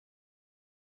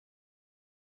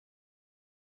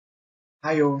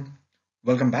Hi, all.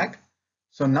 Welcome back.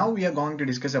 So now we are going to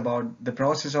discuss about the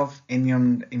process of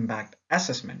environment impact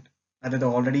assessment. അതായത്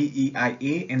already ഈ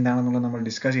IA എന്താണെന്നുള്ളത് നമ്മൾ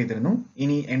discuss ചെയ്തിരുന്നു.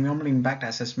 ഇനി environment impact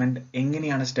assessment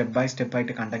എങ്ങനെയാണ് step by step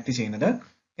ആയിട്ട് conduct ചെയ്യുന്നത്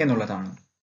എന്നുള്ളതാണ്.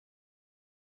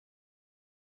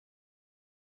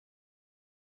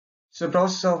 So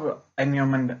process of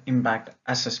environment impact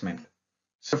assessment.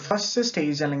 So first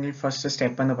stage അല്ലെങ്കിൽ first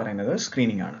step എന്ന് പറയുന്നത്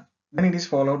screening ആണ്. Then it is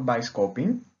followed by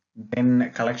scoping, then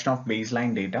collection of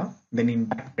baseline data, then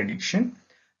impact prediction,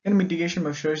 then mitigation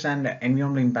measures and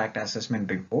environmental impact assessment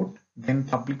report, then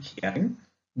public hearing,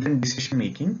 then decision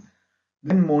making,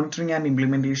 then monitoring and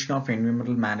implementation of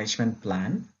environmental management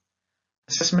plan,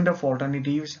 assessment of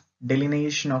alternatives,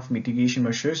 delineation of mitigation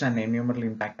measures and environmental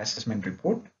impact assessment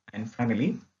report, and finally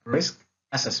risk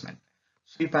assessment.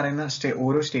 So ഈ പറയുന്ന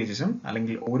ഓരോ സ്റ്റേജസും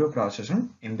അല്ലെങ്കിൽ ഓരോ പ്രോസസ്സും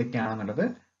എന്തൊക്കെയാണെന്നുള്ളത്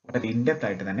വളരെ in-depth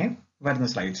ആയിട്ട് തന്നെ വരുന്ന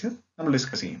slides നമ്മൾ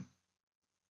ഡിസ്കസ് ചെയ്യും.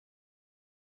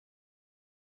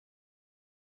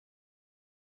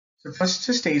 സോ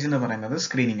ഫസ്റ്റ് സ്റ്റേജ് എന്ന് പറയുന്നത്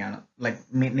സ്ക്രീനിങ് ആണ്. ലൈക്ക്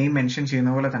നെയിം മെൻഷൻ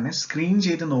ചെയ്യുന്ന പോലെ തന്നെ സ്ക്രീൻ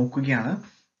ചെയ്ത് നോക്കുകയാണ്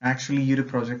ആക്ച്വലി ഈ ഒരു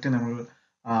പ്രോജക്റ്റ് നമ്മൾ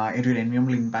ഒരു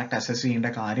എൻവയോൺമെന്റൽ ഇമ്പാക്ട് അസസ്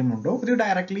ചെയ്യേണ്ട കാര്യമുണ്ടോ, ഇത്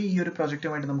ഡയറക്ട്ലി ഈ ഒരു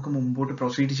പ്രോജക്റ്റുമായിട്ട് നമുക്ക് മുമ്പോട്ട്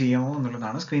പ്രൊസീഡ് ചെയ്യാമോ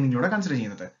എന്നുള്ളതാണ് സ്ക്രീനിങ്ങിലൂടെ കൺസിഡർ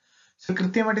ചെയ്യുന്നത്. സോ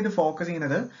കൃത്യമായിട്ട് ഇത് ഫോക്കസ്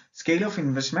ചെയ്യുന്നത് സ്കെയിൽ ഓഫ്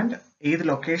ഇൻവെസ്റ്റ്മെന്റ്, ഏത്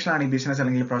ലൊക്കേഷനാണ് ഈ ബിസിനസ്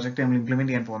അല്ലെങ്കിൽ പ്രോജക്റ്റ് നമ്മൾ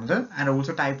ഇംപ്ലിമെന്റ് ചെയ്യാൻ പോകുന്നത്, and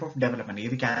also type of development,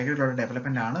 ഏത് കാറ്റഗറിയിലുള്ള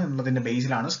ഡെവലപ്മെന്റ് ആണ് എന്നുള്ളതിന്റെ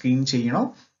ബേസിലാണ് സ്ക്രീൻ ചെയ്യണോ,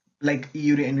 ലൈക്ക് ഈ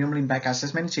ഒരു എൻവയോൺമെന്റൽ ഇമ്പാക്ട്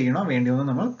അസസ്മെന്റ് ചെയ്യണോ വേണ്ടിയോ എന്ന്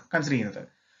നമ്മൾ കൺസിഡർ ചെയ്യുന്നത്.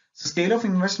 സ്കെയിൽ ഓഫ്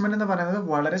ഇൻവെസ്റ്റ്മെന്റ് എന്ന് പറയുന്നത്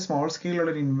വളരെ സ്മോൾ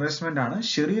സ്കെയിലുള്ള ഒരു ഇൻവെസ്റ്റ്മെന്റ് ആണ്,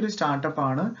 ചെറിയൊരു സ്റ്റാർട്ടപ്പ്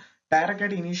ആണ്. ഡയറക്റ്റ്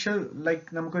ആയിട്ട് ഇനീഷ്യൽ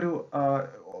ലൈക്ക് നമുക്കൊരു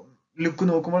ലുക്ക്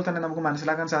നോക്കുമ്പോൾ തന്നെ നമുക്ക്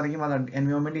മനസ്സിലാക്കാൻ സാധിക്കും അത്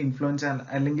എൻവയോൺമെന്റ് ഇൻഫ്ലുവൻസ്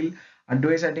അല്ലെങ്കിൽ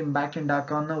അഡ്വൈസ് ആയിട്ട് ഇമ്പാക്ട്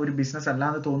ഉണ്ടാക്കാവുന്ന ഒരു ബിസിനസ്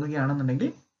അല്ലാന്ന് തോന്നുകയാണെന്നുണ്ടെങ്കിൽ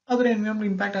അതൊരു എൻവയോൺമെന്റ്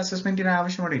ഇമ്പാക്ട് അസസ്മെന്റിന്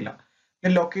ആവശ്യമില്ല.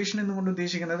 ലൊക്കേഷൻ എന്നുകൊണ്ട്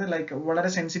ഉദ്ദേശിക്കുന്നത് ലൈക്ക് വളരെ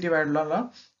സെൻസിറ്റീവ് ആയിട്ടുള്ള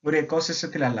ഒരു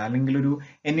എക്കോസിസ്റ്റത്തിലല്ല അല്ലെങ്കിൽ ഒരു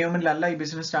എൻവയോൺമെന്റിലല്ല ഈ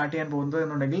ബിസിനസ് സ്റ്റാർട്ട് ചെയ്യാൻ പോകുന്നത്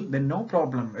എന്നുണ്ടെങ്കിൽ ദെൻ നോ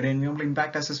പ്രോബ്ലം, ഒരു എൻവയോൺമെന്റ്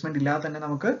ഇമ്പാക്ട് അസസ്മെന്റ് ഇല്ലാതെ തന്നെ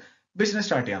നമുക്ക് ബിസിനസ്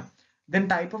സ്റ്റാർട്ട് ചെയ്യാം. Then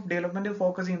type of development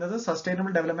focus ചെയ്യുന്നത്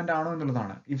സസ്റ്റൈനബിൾ ഡെവലപ്മെന്റ് ആണോ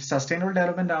എന്നുള്ളതാണ്. ഇഫ് സസ്റ്റൈനബിൾ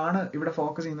ഡെവലപ്മെന്റ് ആണ് ഇവിടെ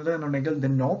ഫോക്കസ് ചെയ്യുന്നത് എന്നുണ്ടെങ്കിൽ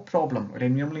ദെൻ നോ പ്രോബ്ലം, ഒരു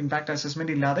എൻവയോൺമെന്റ് ഇമ്പാക്ട്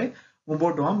അസസ്മെന്റ് ഇല്ലാതെ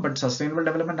മുമ്പോട്ട് പോകാം. ബട്ട് സസ്റ്റൈനബിൾ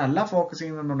ഡെവലപ്മെന്റ് അല്ല ഫോക്കസ്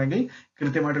ചെയ്യുന്നുണ്ടെങ്കിൽ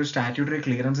കൃത്യമായിട്ടൊരു സ്റ്റാറ്റ്യൂട്ടറി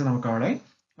ക്ലിയറൻസ് നമുക്ക് അവിടെ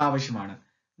ആവശ്യമാണ്.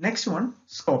 Next one,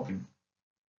 scoping.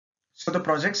 So the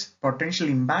projects potential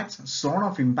impacts, zone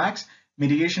of impacts,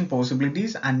 mitigation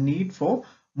possibilities and need for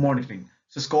monitoring.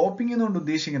 So scoping എന്നുകൊണ്ട്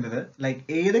ഉദ്ദേശിക്കുന്നത് ലൈക്ക്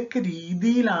ഏതൊക്കെ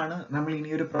രീതിയിലാണ് നമ്മൾ ഇനി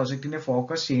ഒരു പ്രൊജക്ടിനെ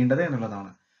ഫോക്കസ് ചെയ്യേണ്ടത്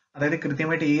എന്നുള്ളതാണ്. അതായത്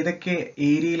കൃത്യമായിട്ട് ഏതൊക്കെ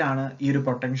ഏരിയയിലാണ് ഈ ഒരു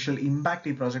പൊട്ടൻഷ്യൽ ഇമ്പാക്ട്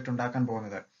ഈ പ്രോജക്ട് ഉണ്ടാക്കാൻ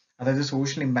പോകുന്നത്. അതായത്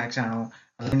സോഷ്യൽ ഇമ്പാക്ട്സ് ആണോ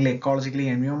അല്ലെങ്കിൽ എക്കോളജിക്കലി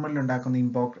എൻവയോൺമെന്റിൽ ഉണ്ടാക്കുന്ന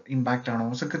ഇമ്പാക്ട് ആണോ.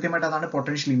 സോ കൃത്യമായിട്ട് അതാണ്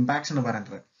പൊട്ടൻഷ്യൽ ഇമ്പാക്ട്സ് എന്ന്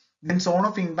പറയുന്നത്. ദെൻ സോൺ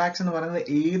ഓഫ് ഇമ്പാക്ട്സ് എന്ന് പറയുന്നത്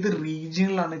ഏത്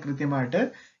റീജിയനിലാണ് കൃത്യമായിട്ട്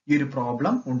ഈ ഒരു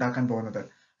പ്രോബ്ലം ഉണ്ടാക്കാൻ പോകുന്നത്.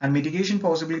 ആൻഡ് മിറ്റിഗേഷൻ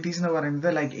പോസിബിലിറ്റീസ് എന്ന് പറയുന്നത്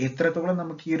ലൈക്ക് എത്രത്തോളം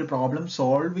നമുക്ക് ഈ ഒരു പ്രോബ്ലം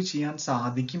സോൾവ് ചെയ്യാൻ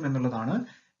സാധിക്കും എന്നുള്ളതാണ്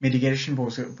മിറ്റിഗേഷൻ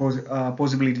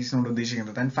പോസിബിലിറ്റീസ് കൊണ്ട്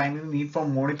ഉദ്ദേശിക്കുന്നത്. And finally need for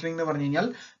monitoring എന്ന് പറഞ്ഞു കഴിഞ്ഞാൽ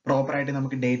പ്രോപ്പർ ആയിട്ട്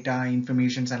നമുക്ക് ഡേറ്റ,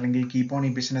 ഇൻഫർമേഷൻസ് അല്ലെങ്കിൽ കീപ്പ് ഓൺ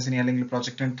ഈ ബിസിനസിനെ അല്ലെങ്കിൽ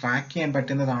പ്രോജക്റ്റിനെ ട്രാക്ക് ചെയ്യാൻ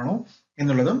പറ്റുന്നതാണോ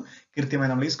എന്നുള്ളതും കൃത്യമായി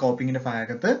നമ്മൾ ഈ സ്കോപ്പിംഗിന്റെ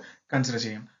ഭാഗത്ത് കൺസിഡർ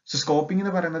ചെയ്യും. സോ സ്കോപ്പിംഗ്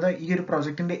എന്ന് പറയുന്നത് ഈ ഒരു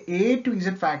പ്രോജക്റ്റിന്റെ A to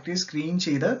Z factors screen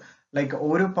ചെയ്ത് ലൈക്ക്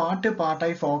ഓരോ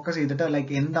പാർട്ടായി ഫോക്കസ് ചെയ്തിട്ട്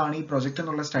ലൈക്ക് എന്താണ് ഈ പ്രൊജക്ട്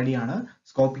എന്നുള്ള സ്റ്റഡിയാണ്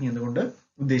സ്കോപ്പിംഗ് എന്നുകൊണ്ട്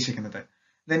ഉദ്ദേശിക്കുന്നത്.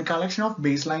 Then collection of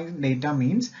baseline data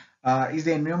means is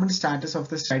the environment status of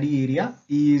the study area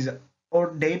is or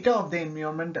data of the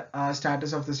environment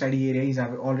status of the study area is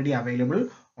already available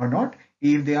or not.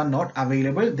 If they are not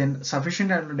available, then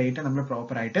sufficient ആയിട്ടുള്ള data നമ്മൾ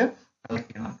proper ആയിട്ട് collect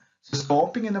ചെയ്യണം. So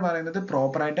scoping എന്ന് പറയുന്നത്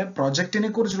proper ആയിട്ട് പ്രൊജക്റ്റിനെ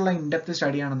കുറിച്ചുള്ള in-depth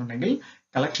study ആണെന്നുണ്ടെങ്കിൽ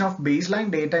collection of base line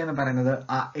data എന്ന് പറയുന്നത്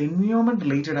ആ എൻവയോൺമെന്റ്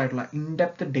റിലേറ്റഡ് ആയിട്ടുള്ള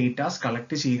ഇൻഡെപ്ത് ഡേറ്റാസ്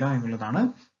കളക്ട് ചെയ്യുക എന്നുള്ളതാണ്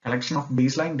collection of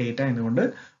base line data എന്നുകൊണ്ട്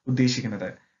ഉദ്ദേശിക്കുന്നത്.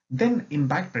 Then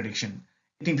impact prediction.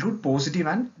 It includes positive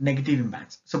and negative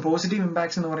impacts. So positive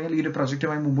impacts എന്ന് പറഞ്ഞാൽ ഈ ഒരു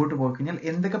പ്രൊജക്റ്റുമായി മുമ്പോട്ട് പോയി കഴിഞ്ഞാൽ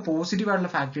എന്തൊക്കെ പോസിറ്റീവ് ആയിട്ടുള്ള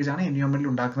ഫാക്ടേഴ്സ് ആണ് എൻവയോൺമെന്റിൽ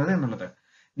ഉണ്ടാക്കുന്നത് എന്നുള്ളത്.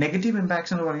 നെഗറ്റീവ്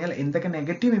ഇമ്പാക്ട്സ് എന്ന് പറഞ്ഞാൽ എന്തൊക്കെ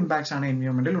നെഗറ്റീവ് ഇമ്പാക്ട്സ് ആണ്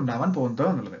എൻവയോൺമെന്റിൽ ഉണ്ടാവാൻ പോകുന്നത്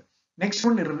എന്നുള്ളത്. Next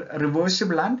one,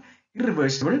 reversible and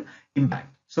irreversible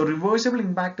impact. So reversible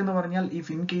impact എന്ന് പറഞ്ഞാൽ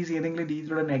ഇഫ് ഇൻ കേസ് ഏതെങ്കിലും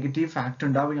രീതിയിലുള്ള നെഗറ്റീവ് ഫാക്ട്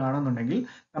ഉണ്ടാവുകയാണെന്നുണ്ടെങ്കിൽ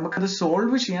നമുക്കത്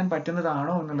സോൾവ് ചെയ്യാൻ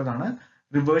പറ്റുന്നതാണോ എന്നുള്ളതാണ്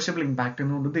റിവേഴ്സിബിൾ ഇമ്പാക്ട്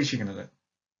എന്നുകൊണ്ട് ഉദ്ദേശിക്കുന്നത്.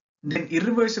 ദെൻ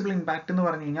ഇറിവേഴ്സിബിൾ ഇമ്പാക്ട് എന്ന്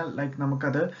പറഞ്ഞു കഴിഞ്ഞാൽ ലൈക്ക്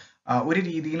നമുക്കത് ഒരു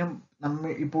രീതിയിലും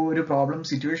നമ്മൾ ഇപ്പോൾ ഒരു പ്രോബ്ലം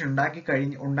സിറ്റുവേഷൻ ഉണ്ടായി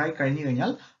കഴിഞ്ഞു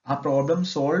കഴിഞ്ഞാൽ ആ പ്രോബ്ലം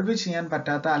സോൾവ് ചെയ്യാൻ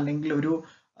പറ്റാത്ത അല്ലെങ്കിൽ ഒരു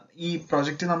ഈ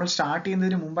പ്രൊജക്ട് നമ്മൾ സ്റ്റാർട്ട്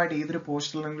ചെയ്യുന്നതിന് മുമ്പായിട്ട് ഏതൊരു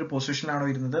പോസ്റ്റിൽ അല്ലെങ്കിൽ പൊസിഷനിലാണോ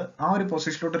ഇരുന്നത് ആ ഒരു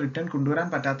പൊസിഷനിലോട്ട് റിട്ടേൺ കൊണ്ടുവരാൻ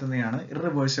പറ്റാത്തതിനെയാണ്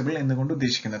ഇറിവേഴ്സിബിൾ എന്നുകൊണ്ട്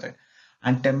ഉദ്ദേശിക്കുന്നത്.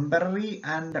 And temporary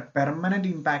and permanent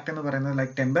impact എന്ന് പറയുന്നത്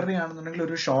ലൈക്ക് ടെമ്പററി ആണെന്നുണ്ടെങ്കിൽ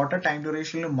ഒരു ഷോർട്ടർ ടൈം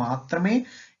ഡ്യൂറേഷനിൽ മാത്രമേ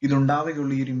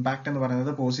ഇതുണ്ടാവുകയുള്ളൂ. ഈ ഒരു ഇമ്പാക്ട് എന്ന്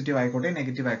പറയുന്നത് പോസിറ്റീവ് ആയിക്കോട്ടെ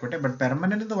നെഗറ്റീവ് ആയിക്കോട്ടെ. ബട്ട്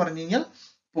പെർമനന്റ് എന്ന് പറഞ്ഞു കഴിഞ്ഞാൽ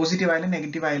പോസിറ്റീവ് ആയാലും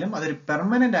നെഗറ്റീവ് ആയാലും അതൊരു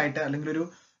പെർമനന്റ് ആയിട്ട് അല്ലെങ്കിൽ ഒരു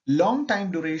ലോങ് ടൈം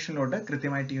ഡ്യൂറേഷനിലോട്ട്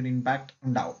കൃത്യമായിട്ട് ഈ ഒരു ഇമ്പാക്ട്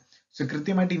ഉണ്ടാവും. സോ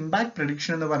കൃത്യമായിട്ട് ഇമ്പാക്ട്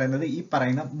പ്രഡിക്ഷൻ എന്ന് പറയുന്നത് ഈ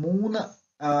പറയുന്ന 3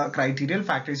 ക്രൈറ്റീരിയൽ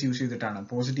ഫാക്ടേഴ്സ് യൂസ് ചെയ്തിട്ടാണ്.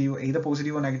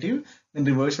 Positive or negative,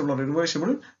 reversible or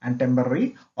irreversible, and temporary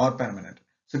or permanent.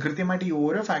 So കൃത്യമായിട്ട് ഈ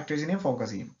ഓരോ ഫാക്ടേഴ്സിനെയും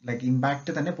ഫോക്കസ് ചെയ്യും. ലൈക്ക്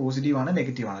ഇമ്പാക്ട് തന്നെ പോസിറ്റീവ് ആണ്,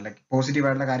 നെഗറ്റീവ് ആണ്. ലൈക്ക് പോസിറ്റീവ്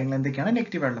ആയിട്ടുള്ള കാര്യങ്ങൾ എന്തൊക്കെയാണ്,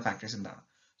 നെഗറ്റീവ് ആയിട്ടുള്ള ഫാക്ടേഴ്സ് എന്താണ്.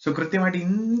 സോ കൃത്യമായിട്ട്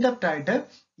ഇൻഡെപ്റ്റ് ആയിട്ട്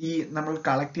ഈ നമ്മൾ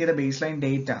കളക്ട് ചെയ്ത ബേസ് ലൈൻ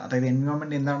ഡേറ്റ, അതായത്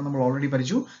എൻവയോൺമെന്റ് എന്താണെന്ന് നമ്മൾ ഓൾറെഡി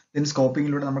പഠിച്ചു. ദെൻ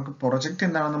സ്കോപ്പിംഗിലൂടെ നമുക്ക് പ്രൊജക്ട്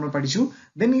എന്താണെന്ന് നമ്മൾ പഠിച്ചു.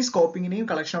 ദെൻ ഈ സ്കോപ്പിങ്ങിനെയും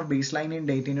കളക്ഷൻ ഓഫ് ബേസ് ലൈനെയും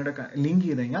ഡേറ്റയും ലിങ്ക്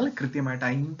ചെയ്ത് കഴിഞ്ഞാൽ കൃത്യമായിട്ട്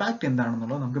ആ ഇമ്പാക്ട്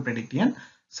എന്താണെന്നുള്ളത് നമുക്ക് പ്രെഡിക്ട് ചെയ്യാൻ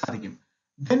സാധിക്കും.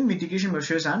 ദെൻ മിറ്റിഗേഷൻ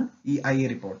മെഷേഴ്സ് ആൻഡ് ഈ IA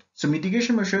report. So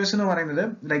mitigation measures എന്ന് പറയുന്നത്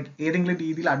ലൈക്ക് ഏതെങ്കിലും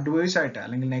രീതിയിൽ അഡ്വേഴ്സ് ആയിട്ട്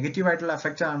അല്ലെങ്കിൽ നെഗറ്റീവ് ആയിട്ടുള്ള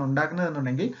എഫക്ട്സ് ആണ് ഉണ്ടാക്കുന്നത്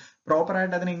എന്നുണ്ടെങ്കിൽ പ്രോപ്പർ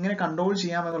ആയിട്ട് അതിനെ എങ്ങനെ കൺട്രോൾ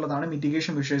ചെയ്യാം എന്നുള്ളതാണ്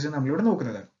മിറ്റിഗേഷൻ മെഷേഴ്സ് നമ്മളിവിടെ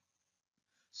നോക്കുന്നത്.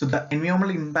 So the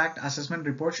environmental impact assessment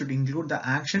report should include the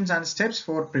actions and steps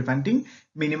for preventing,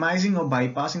 minimizing or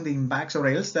bypassing the impacts or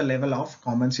else the level of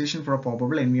compensation for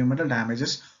probable environmental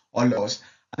damages or loss.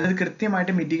 അതായത്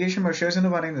കൃത്യമായിട്ട് mitigation measures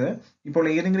എന്ന് പറയുന്നത് ഇപ്പോൾ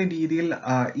ഏതെങ്കിലും രീതിയിൽ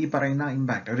ഈ പറയുന്ന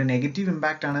impact ഒരു നെഗറ്റീവ്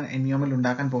ഇമ്പാക്ട് ആണ് എൻവയോൺമെന്റ്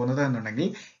ഉണ്ടാക്കാൻ പോകുന്നത് എന്നുണ്ടെങ്കിൽ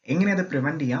എങ്ങനെ അത്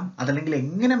പ്രിവെന്റ് ചെയ്യാം, അതല്ലെങ്കിൽ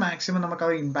എങ്ങനെ മാക്സിമം നമുക്ക് ആ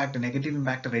ഒരു ഇമ്പാക്ട് നെഗറ്റീവ്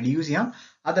ഇമ്പാക്ട് റെഡ്യൂസ് ചെയ്യാം,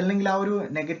 അതല്ലെങ്കിൽ ആ ഒരു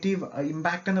നെഗറ്റീവ്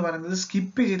ഇമ്പാക്ട് എന്ന് പറയുന്നത്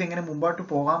സ്കിപ്പ് ചെയ്ത് എങ്ങനെ മുമ്പോട്ട്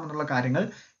പോകാം എന്നുള്ള കാര്യങ്ങൾ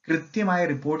കൃത്യമായ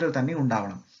റിപ്പോർട്ടിൽ തന്നെ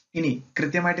ഉണ്ടാവണം. ഇനി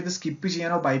കൃത്യമായിട്ട് ഇത് സ്കിപ്പ്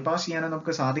ചെയ്യാനോ ബൈപാസ് ചെയ്യാനോ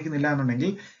നമുക്ക് സാധിക്കുന്നില്ല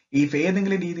എന്നുണ്ടെങ്കിൽ ഈ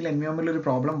ഏതെങ്കിലും രീതിയിൽ എൻവയോൺമെന്റിൽ ഒരു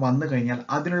പ്രോബ്ലം വന്നു കഴിഞ്ഞാൽ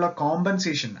അതിനുള്ള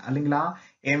കോമ്പൻസേഷൻ അല്ലെങ്കിൽ ആ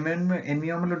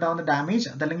എൻവയോൺമെന്റിൽ ഉണ്ടാവുന്ന ഡാമേജ്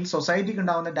അതല്ലെങ്കിൽ സൊസൈറ്റിക്ക്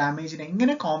ഉണ്ടാവുന്ന ഡാമേജിനെ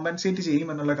എങ്ങനെ കോമ്പൻസേറ്റ് ചെയ്യും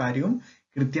എന്നുള്ള കാര്യവും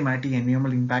കൃത്യമായിട്ട് ഈ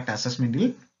എൻവയോൺമെന്റൽ ഇമ്പാക്ട് അസസ്മെന്റിൽ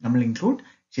നമ്മൾ include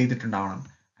ചെയ്തിട്ടുണ്ടാവണം.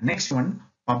 Next one,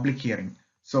 public hearing.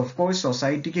 So of course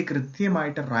സൊസൈറ്റിക്ക്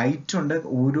കൃത്യമായിട്ട് റൈറ്റ് ഉണ്ട്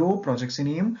ഓരോ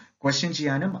പ്രൊജക്ട്സിനെയും ക്വസ്റ്റ്യൻ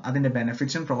ചെയ്യാനും അതിന്റെ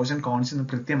ബെനിഫിറ്റ്സും പ്രോസ് ആൻഡ് കോൺസും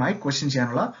കൃത്യമായി ക്വസ്റ്റ്യൻ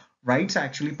ചെയ്യാനുള്ള rights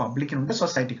actually പബ്ലിക്കിനുണ്ട്,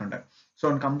 സൊസൈറ്റിക്കുണ്ട്. So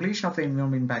on completion of the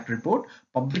environmental impact report,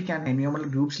 public and environmental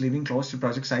groups living close to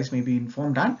project sites may be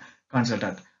informed and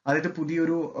consulted. അതായത്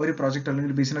പുതിയൊരു പ്രോജക്റ്റ്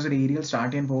അല്ലെങ്കിൽ ബിസിനസ് ഒരു ഏരിയയിൽ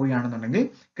സ്റ്റാർട്ട് ചെയ്യാൻ പോവുകയാണെന്നുണ്ടെങ്കിൽ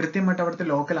കൃത്യമായിട്ട് അവിടുത്തെ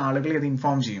ലോക്കൽ ആളുകളെ അത്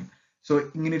ഇൻഫോം ചെയ്യും. സോ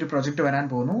ഇങ്ങനെ ഒരു പ്രൊജക്ട് വരാൻ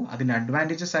പോകുന്നു, അതിന്റെ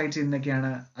അഡ്വാൻറ്റേജസ് സൈഡ്സ്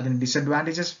എന്തൊക്കെയാണ്, അതിന്റെ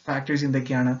ഡിസഡ്വാൻറ്റേജസ് ഫാക്ടേഴ്സ്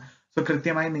എന്തൊക്കെയാണ്, സോ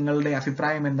കൃത്യമായി നിങ്ങളുടെ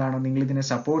അഭിപ്രായം എന്താണോ, നിങ്ങൾ ഇതിനെ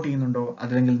സപ്പോർട്ട് ചെയ്യുന്നുണ്ടോ,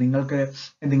 അതല്ലെങ്കിൽ നിങ്ങൾക്ക്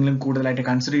എന്തെങ്കിലും കൂടുതലായിട്ട്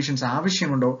കൺസിഡറേഷൻസ്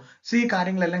ആവശ്യമുണ്ടോ, സോ ഈ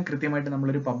കാര്യങ്ങളെല്ലാം കൃത്യമായിട്ട്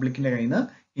നമ്മളൊരു പബ്ലിക്കിന്റെ കയ്യിൽ നിന്ന്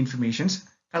ഇൻഫർമേഷൻസ്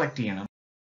കളക്ട് ചെയ്യണം.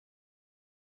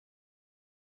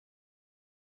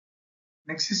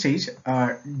 Next stage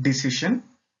decision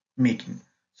making.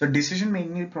 So decision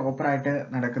making proper ആയിട്ട്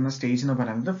നടക്കുന്ന സ്റ്റേജ് എന്ന്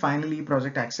പറയുന്നത് ഫൈനലി ഈ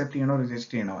പ്രോജക്റ്റ് അക്സെപ്റ്റ് ചെയ്യണോ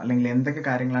റിജക്ട് ചെയ്യണോ, അല്ലെങ്കിൽ എന്തൊക്കെ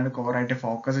കാര്യങ്ങളാണ് കോറായിട്ട്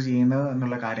ഫോക്കസ് ചെയ്യുന്നത്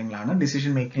എന്നുള്ള കാര്യങ്ങളാണ്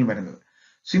ഡിസിഷൻ മേക്കിംഗ് വരുന്നത്.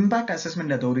 So impact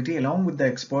assessment authority along with the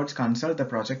experts consult the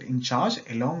project in charge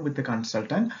along with the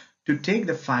consultant to take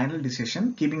the final decision,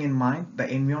 keeping in mind the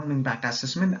environmental impact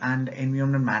assessment and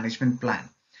environmental management plan.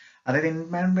 അതായത്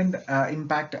environment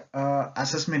impact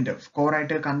assessment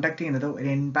കോറായിട്ട് conduct ചെയ്യുന്നത് ഒരു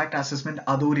impact assessment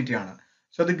authority ആണ്.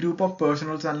 So അത് group of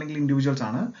personnels അല്ലെങ്കിൽ individuals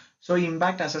ആണ്. So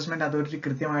impact assessment authority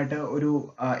കൃത്യമായിട്ട് ഒരു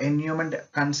environment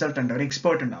consultant ഒരു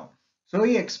എക്സ്പേർട്ട് ഉണ്ടാവും. സോ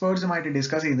ഈ എക്സ്പേർട്സുമായിട്ട്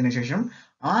ഡിസ്കസ് ചെയ്തതിനു ശേഷം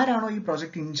ആരാണോ ഈ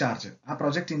പ്രൊജക്ട് ഇൻചാർജ് ആ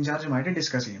പ്രൊജക്ട് ഇൻചാർജുമായിട്ട്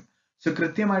ഡിസ്കസ് ചെയ്യും. സോ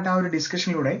കൃത്യമായിട്ട് ആ ഒരു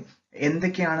ഡിസ്കഷനിലൂടെ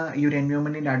എന്തൊക്കെയാണ് ഈ ഒരു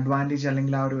എൻവയോൺമെന്റിന്റെ അഡ്വാൻറ്റേജ്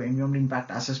അല്ലെങ്കിൽ ആ ഒരു എൻവയോൺമെന്റ്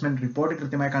ഇമ്പാക്ട് അസസ്മെന്റ് റിപ്പോർട്ട്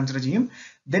കൃത്യമായി കൺസിഡർ ചെയ്യും.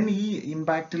 ദെൻ ഈ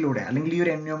ഇമ്പാക്റ്റിലൂടെ അല്ലെങ്കിൽ ഈ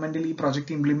ഒരു എൻവയോൺമെന്റിൽ ഈ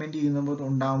പ്രൊജക്ട് ഇംപ്ലിമെന്റ് ചെയ്യുമ്പോൾ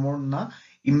ഉണ്ടാവുന്ന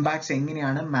ഇമ്പാക്ട്സ്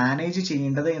എങ്ങനെയാണ് മാനേജ്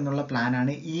ചെയ്യേണ്ടത് എന്നുള്ള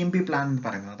പ്ലാനാണ് EMP പ്ലാൻ എന്ന്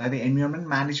പറയുന്നത്. അതായത് എൻവയോൺമെന്റ്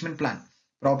മാനേജ്മെന്റ് പ്ലാൻ.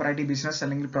 പ്രോപ്പറായിട്ട് ബിസിനസ്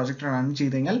അല്ലെങ്കിൽ പ്രോജക്റ്റ് റൺ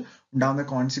ചെയ്ത് കഴിഞ്ഞാൽ ഉണ്ടാകുന്ന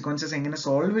കോൺസിക്വൻസസ് എങ്ങനെ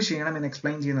സോൾവ് ചെയ്യണം എന്ന്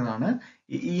എക്സ്പ്ലെയിൻ ചെയ്യുന്നതാണ്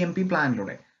ഈ EMP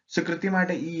പ്ലാനിലൂടെ. സോ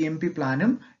കൃത്യമായിട്ട് ഈ EMP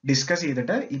പ്ലാനും ഡിസ്കസ്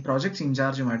ചെയ്തിട്ട് ഈ പ്രോജക്ട്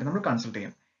ഇൻചാർജുമായിട്ട് നമ്മൾ കൺസൾട്ട്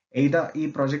ചെയ്യും. ഏതാ ഈ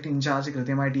പ്രോജക്ട് ഇൻചാർജ്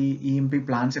കൃത്യമായിട്ട് ഈ EMP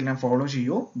പ്ലാൻസ് എല്ലാം ഫോളോ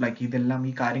ചെയ്യുമോ, ലൈക്ക് ഇതെല്ലാം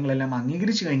ഈ കാര്യങ്ങളെല്ലാം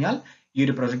അംഗീകരിച്ചു കഴിഞ്ഞാൽ ഈ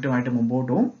ഒരു പ്രൊജക്റ്റുമായിട്ട് മുമ്പോട്ട്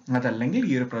പോകും, അതല്ലെങ്കിൽ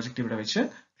ഈ ഒരു പ്രൊജക്ട് ഇവിടെ വെച്ച്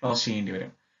ക്ലോസ് ചെയ്യേണ്ടി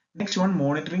വരും. Next one,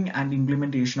 monitoring and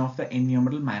implementation of the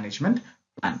എൻവയോൺമെന്റൽ management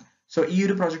plan. So ഈ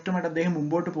ഒരു പ്രൊജക്റ്റുമായിട്ട് അദ്ദേഹം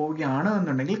മുമ്പോട്ട് പോവുകയാണ്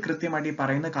എന്നുണ്ടെങ്കിൽ കൃത്യമായിട്ട് ഈ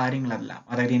പറയുന്ന കാര്യങ്ങളെല്ലാം,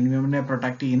 അതായത് എൻവയോൺമെന്റിനെ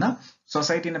പ്രൊട്ടക്ട് ചെയ്യുന്ന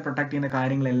സൊസൈറ്റിനെ പ്രൊട്ടക്ട് ചെയ്യുന്ന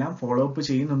കാര്യങ്ങളെല്ലാം ഫോളോ അപ്പ്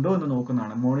ചെയ്യുന്നുണ്ടോ എന്ന്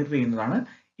നോക്കുന്നതാണ്, മോണിറ്റർ ചെയ്യുന്നതാണ്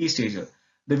ഈ സ്റ്റേജിൽ.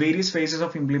 The various faces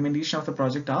of implementation of the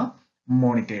project R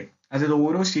monitored. അതായത്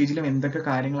ഓരോ സ്റ്റേജിലും എന്തൊക്കെ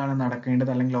കാര്യങ്ങളാണ്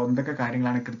നടക്കേണ്ടത് അല്ലെങ്കിൽ എന്തൊക്കെ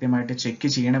കാര്യങ്ങളാണ് കൃത്യമായിട്ട് ചെക്ക്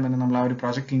ചെയ്യണമെന്ന് നമ്മൾ ആ ഒരു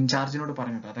പ്രോജക്ട് ഇൻചാർജിനോട്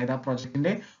പറഞ്ഞത്. അതായത് ആ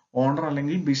പ്രോജക്റ്റിന്റെ ഓണർ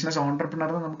അല്ലെങ്കിൽ ബിസിനസ്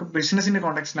ഓണ്ടർപ്രണർ നമുക്ക് ബിസിനസിന്റെ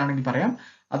കോണ്ടെക്സ്റ്റിലാണെങ്കിൽ പറയാം,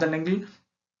 അതല്ലെങ്കിൽ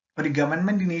ഒരു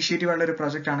ഗവൺമെന്റ് ഇനീഷ്യേറ്റീവ് ഉള്ള ഒരു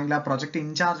പ്രോജക്റ്റ് ആണെങ്കിൽ ആ പ്രോജക്ട്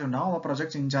ഇൻചാർജ് ഉണ്ടാവും. ആ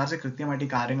പ്രോജക്ട് ഇൻചാർജ് കൃത്യമായിട്ട് ഈ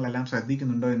കാര്യങ്ങളെല്ലാം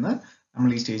ശ്രദ്ധിക്കുന്നുണ്ടോ എന്ന് നമ്മൾ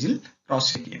ഈ സ്റ്റേജിൽ ക്രോസ്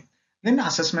ചെക്ക് ചെയ്യും. Then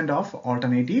assessment of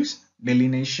alternatives,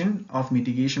 delineation of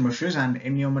mitigation measures and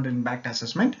environmental impact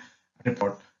assessment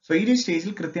report. So ഈ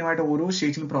സ്റ്റേജിൽ കൃത്യമായിട്ട് ഓരോ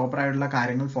സ്റ്റേജിലും പ്രോപ്പർ ആയിട്ടുള്ള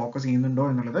കാര്യങ്ങൾ ഫോക്കസ് ചെയ്യുന്നുണ്ടോ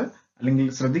എന്നുള്ളത് അല്ലെങ്കിൽ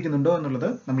ശ്രദ്ധിക്കുന്നുണ്ടോ എന്നുള്ളത്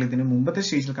നമ്മൾ ഇതിന് മുമ്പത്തെ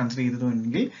സ്റ്റേജിൽ കൺസിഡർ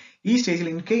ചെയ്തതുണ്ടെങ്കിൽ ഈ സ്റ്റേജിൽ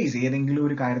ഇൻ കേസ് ഏതെങ്കിലും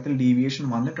ഒരു കാര്യത്തിൽ ഡീവിയേഷൻ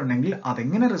വന്നിട്ടുണ്ടെങ്കിൽ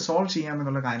അതെങ്ങനെ റിസോൾവ് ചെയ്യാം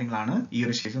എന്നുള്ള കാര്യങ്ങളാണ് ഈ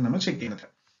ഒരു സ്റ്റേജിൽ നമ്മൾ ചെക്ക് ചെയ്യുന്നത്.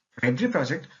 For every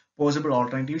project, possible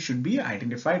alternatives should be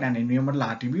identified and environmental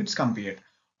attributes compared.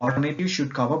 Alternative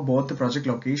should cover both the project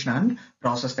location and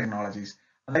process technologies.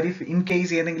 അതായത് if in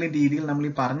case ഏതെങ്കിലും രീതിയിൽ നമ്മൾ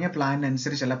ഈ പറഞ്ഞ പ്ലാൻ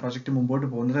അനുസരിച്ചല്ല പ്രൊജക്ട് മുമ്പോട്ട്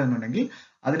പോകുന്നത് എന്നുണ്ടെങ്കിൽ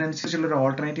അതിനനുസരിച്ചുള്ള ഒരു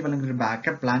ഓൾട്ടർനേറ്റീവ് അല്ലെങ്കിൽ ഒരു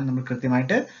ബാക്കപ്പ് പ്ലാൻ നമ്മൾ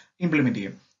കൃത്യമായിട്ട് ഇംപ്ലിമെന്റ്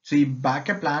ചെയ്യും. സോ ഈ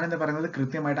ബാക്കപ്പ് പ്ലാൻ എന്ന് പറയുന്നത്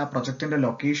കൃത്യമായിട്ട് ആ പ്രൊജക്ടിന്റെ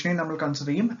ലൊക്കേഷനെയും നമ്മൾ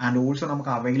കൺസിഡർ ചെയ്യും ആൻഡ് ഓൾസോ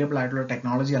നമുക്ക് അവൈലബിൾ ആയിട്ടുള്ള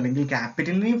ടെക്നോളജി അല്ലെങ്കിൽ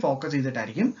ക്യാപിറ്റലിനെയും ഫോക്കസ്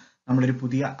ചെയ്തിട്ടായിരിക്കും നമ്മളൊരു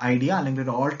പുതിയ ഐഡിയ അല്ലെങ്കിൽ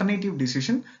ഒരു ഓൾട്ടർനേറ്റീവ്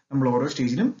ഡിസിഷൻ നമ്മൾ ഓരോ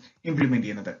സ്റ്റേജിലും ഇംപ്ലിമെന്റ്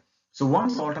ചെയ്യുന്നത്. So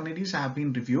once alternatives have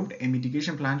been reviewed, a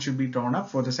mitigation plan should be drawn up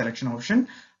for the selection option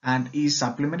and is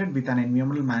supplemented with an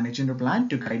environmental management plan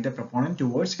to guide the proponent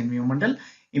towards environmental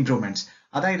improvements.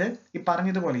 അതായത് ഈ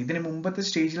പറഞ്ഞതുപോലെ ഇതിന് മുമ്പത്തെ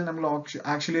സ്റ്റേജിൽ നമ്മൾ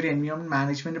actually ഒരു environment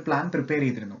management plan prepare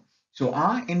ചെയ്തിരുന്നു. So ആ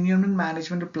എൻവയോൺമെന്റ്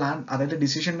മാനേജ്മെന്റ് പ്ലാൻ അതായത്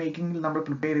ഡിസിഷൻ മേക്കിംഗിൽ നമ്മൾ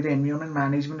പ്രിപ്പയർ ചെയ്ത എൻവയോൺമെന്റ്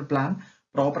മാനേജ്മെന്റ് പ്ലാൻ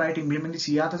പ്രോപ്പർ ആയിട്ട് ഇംപ്ലിമെന്റ്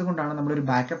ചെയ്യാത്തത് കൊണ്ടാണ് നമ്മൾ ഒരു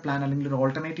ബാക്കപ്പ് പ്ലാൻ അല്ലെങ്കിൽ ഒരു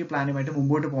ഓൾട്ടർനേറ്റീവ് പ്ലാനുമായിട്ട്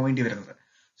മുമ്പോട്ട് പോകേണ്ടി വരുന്നത്.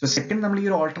 സോ സെക്കൻഡ് നമ്മൾ ഈ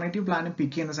ഒരു ഓൾട്ടർനേറ്റീവ് പ്ലാൻ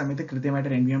പിക്ക് ചെയ്യുന്ന സമയത്ത് കൃത്യമായിട്ട്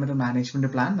ഒരു എൻവയോൺമെന്റൽ മാനേജ്മെന്റ്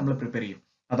പ്ലാൻ നമ്മൾ പ്രിപ്പയർ ചെയ്യും.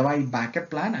 അഥവാ ഈ ബാക്കപ്പ്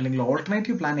പ്ലാൻ അല്ലെങ്കിൽ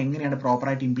ഓൾട്ടർനേറ്റീവ് പ്ലാൻ എങ്ങനെയാണ്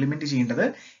പ്രോപ്പറായിട്ട് ഇംപ്ലിമെന്റ് ചെയ്യേണ്ടത്,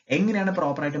 എങ്ങനെയാണ്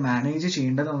പ്രോപ്പറായിട്ട് മാനേജ്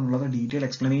ചെയ്യേണ്ടത് എന്നുള്ളത് ഡീറ്റെയിൽ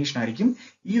എക്സ്പ്ലനേഷൻ ആയിരിക്കും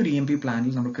ഈ ഒരു EMP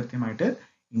പ്ലാനിൽ നമ്മൾ കൃത്യമായിട്ട്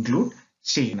ഇൻക്ലൂഡ്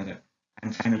ചെയ്യുന്നത്.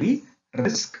 And finally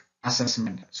risk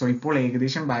assessment. So ഇപ്പോൾ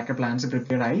ഏകദേശം ബാക്കപ്പ് പ്ലാൻസ്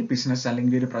പ്രിപ്പയർ ആയി ബിസിനസ്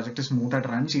അല്ലെങ്കിൽ ഒരു പ്രൊജക്ട് സ്മൂത്ത്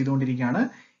ആയിട്ട് റൺ ചെയ്തുകൊണ്ടിരിക്കുകയാണ്.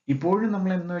 ഇപ്പോഴും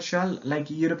നമ്മൾ എന്ന് വെച്ചാൽ ലൈക്ക്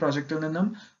ഈ ഒരു പ്രൊജക്റ്റിൽ നിന്നും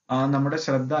നമ്മുടെ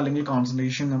ശ്രദ്ധ അല്ലെങ്കിൽ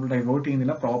കോൺസെൻട്രേഷൻ നമ്മൾ ഡൈവേർട്ട്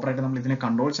ചെയ്യുന്നില്ല. പ്രോപ്പറായിട്ട് നമ്മൾ ഇതിനെ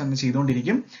കൺട്രോൾസ് തന്നെ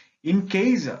ചെയ്തുകൊണ്ടിരിക്കും. ഇൻ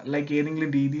കേസ് ലൈക്ക്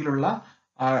ഏതെങ്കിലും രീതിയിലുള്ള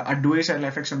അഡ്വേഴ്സ്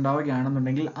ആയിട്ടുള്ള എഫക്ട്സ്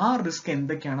ഉണ്ടാവുകയാണെന്നുണ്ടെങ്കിൽ ആ റിസ്ക്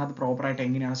എന്തൊക്കെയാണ്, അത് പ്രോപ്പറായിട്ട്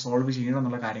എങ്ങനെയാണ് സോൾവ് ചെയ്യുന്നത്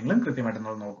എന്നുള്ള കാര്യങ്ങളും കൃത്യമായിട്ട്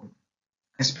നമ്മൾ നോക്കും.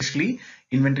 Especially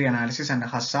inventory analysis and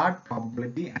Hazard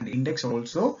probability and index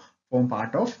also form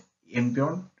part of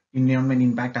environment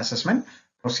impact assessment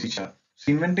procedure.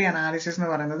 Inventory analysis എന്ന്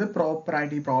പറയുന്നത് പ്രോപ്പർ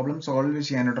ആയിട്ട് ഈ പ്രോബ്ലം സോൾവ്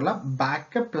ചെയ്യാനായിട്ടുള്ള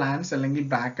ബാക്കപ്പ് പ്ലാൻസ് അല്ലെങ്കിൽ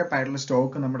ബാക്കപ്പ് ആയിട്ടുള്ള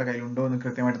സ്റ്റോക്ക് നമ്മുടെ കയ്യിലുണ്ടോ എന്ന്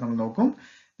കൃത്യമായിട്ട് നമ്മൾ നോക്കും.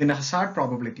 ഇതിന്റെ ഹസാർഡ്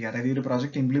പ്രോബബിലിറ്റി, അതായത് ഈ ഒരു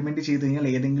പ്രോജക്ട് ഇംപ്ലിമെന്റ് ചെയ്ത് കഴിഞ്ഞാൽ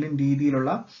ഏതെങ്കിലും രീതിയിലുള്ള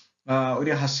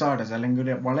ഒരു ഹസാർഡസ് അല്ലെങ്കിൽ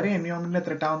ഒരു വളരെ എൻവയോൺമെന്റിന്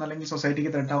ത്രെട്ട് ആവുന്ന അല്ലെങ്കിൽ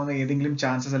സൊസൈറ്റിക്ക് ത്രെട്ട് ആവുന്ന ഏതെങ്കിലും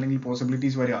ചാൻസസ് അല്ലെങ്കിൽ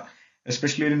പോസിബിലിറ്റീസ് വരിക,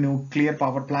 എസ്പെഷ്യലി ഒരു ന്യൂക്ലിയർ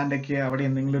പവർ പ്ലാന്റ് ഒക്കെ അവിടെ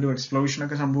എന്തെങ്കിലും ഒരു എക്സ്പ്ലോഷൻ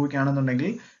ഒക്കെ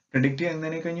സംഭവിക്കുകയാണെന്നുണ്ടെങ്കിൽ പ്രിഡിക്റ്റ്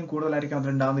ചെയ്യുന്നതിനെ കഴിഞ്ഞും കൂടുതലായിരിക്കും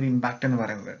അതിലുണ്ടാകുന്ന ഒരു ഇമ്പാക്ട് എന്ന്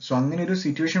പറയുന്നത്. സോ അങ്ങനെ ഒരു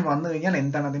സിറ്റുവേഷൻ വന്നു കഴിഞ്ഞാൽ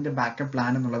എന്താണ് അതിന്റെ ബാക്കപ്പ്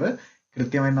പ്ലാൻ എന്നുള്ളത്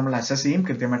കൃത്യമായി നമ്മൾ അസസ് ചെയ്യും.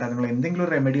 കൃത്യമായിട്ട് അതിനുള്ള എന്തെങ്കിലും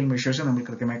ഒരു റെമഡിയൽ മെഷേഴ്സ് നമ്മൾ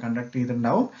കൃത്യമായി കണ്ടക്ട്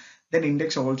ചെയ്തിട്ടുണ്ടാവും. Then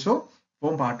index also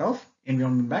form part of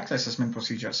environment impact assessment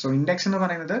procedure. So index എന്ന്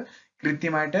പറയുന്നത്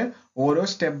കൃത്യമായിട്ട് ഓരോ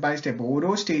സ്റ്റെപ്പ് ബൈ സ്റ്റെപ്പ്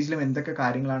ഓരോ സ്റ്റേജിലും എന്തൊക്കെ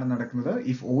കാര്യങ്ങളാണ് നടക്കുന്നത്,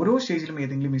 ഇഫ് ഓരോ സ്റ്റേജിലും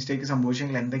ഏതെങ്കിലും മിസ്റ്റേക്ക്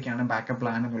സംഭവിച്ചെങ്കിൽ എന്തൊക്കെയാണ് ബാക്കപ്പ്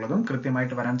പ്ലാൻ എന്നുള്ളതും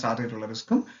കൃത്യമായിട്ട് വരാൻ സാധ്യതയുള്ള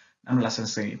റിസ്ക്കും നമ്മൾ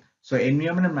അസസ് ചെയ്യും. സോ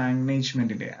എൻവയോൺമെന്റ്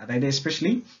മാനേജ്മെന്റിന്റെ അതായത്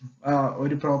എസ്പെഷ്യലി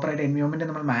ഒരു പ്രോപ്പറായിട്ട് എൻവയോൺമെന്റ്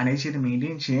നമ്മൾ മാനേജ് ചെയ്ത്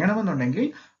മെയിൻറ്റെയിൻ ചെയ്യണമെന്നുണ്ടെങ്കിൽ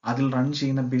അതിൽ റൺ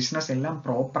ചെയ്യുന്ന ബിസിനസ് എല്ലാം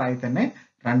പ്രോപ്പറായി തന്നെ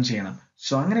റൺ ചെയ്യണം.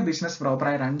 സോ അങ്ങനെ ബിസിനസ്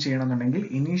പ്രോപ്പറായി റൺ ചെയ്യണമെന്നുണ്ടെങ്കിൽ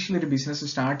ഇനീഷ്യൽ ഒരു ബിസിനസ്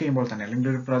സ്റ്റാർട്ട് ചെയ്യുമ്പോൾ തന്നെ അല്ലെങ്കിൽ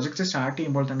ഒരു പ്രൊജക്ട് സ്റ്റാർട്ട്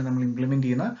ചെയ്യുമ്പോൾ തന്നെ നമ്മൾ ഇംപ്ലിമെന്റ്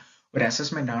ചെയ്യുന്ന ഒരു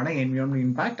അസസ്മെന്റ് ആണ് എൻവയോൺമെന്റ്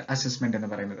ഇമ്പാക്ട് അസസ്മെന്റ് എന്ന്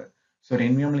പറയുന്നത്. സോ ഒരു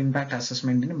എൻവയോൺമെന്റ് ഇമ്പാക്ട്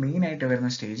അസസ്മെന്റിന് മെയിൻ ആയിട്ട്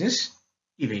വരുന്ന സ്റ്റേജസ്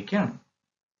ഇവയൊക്കെയാണ്.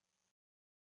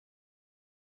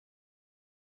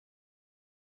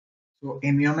 സോ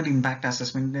എൻവയോൺമെന്റ് ഇമ്പാക്ട്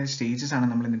അസസ്മെന്റിന്റെ സ്റ്റേജസ് ആണ്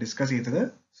നമ്മൾ ഇന്ന് ഡിസ്കസ് ചെയ്തത്.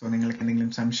 സോ നിങ്ങൾക്ക്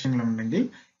എന്തെങ്കിലും സംശയങ്ങളുണ്ടെങ്കിൽ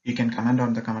you can comment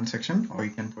on the comment section or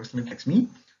you can personally text me.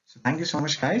 So thank you so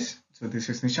much guys. So this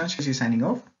is Nisanth Sasi signing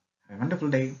off. Have a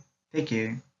wonderful day. Take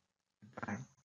care. Bye.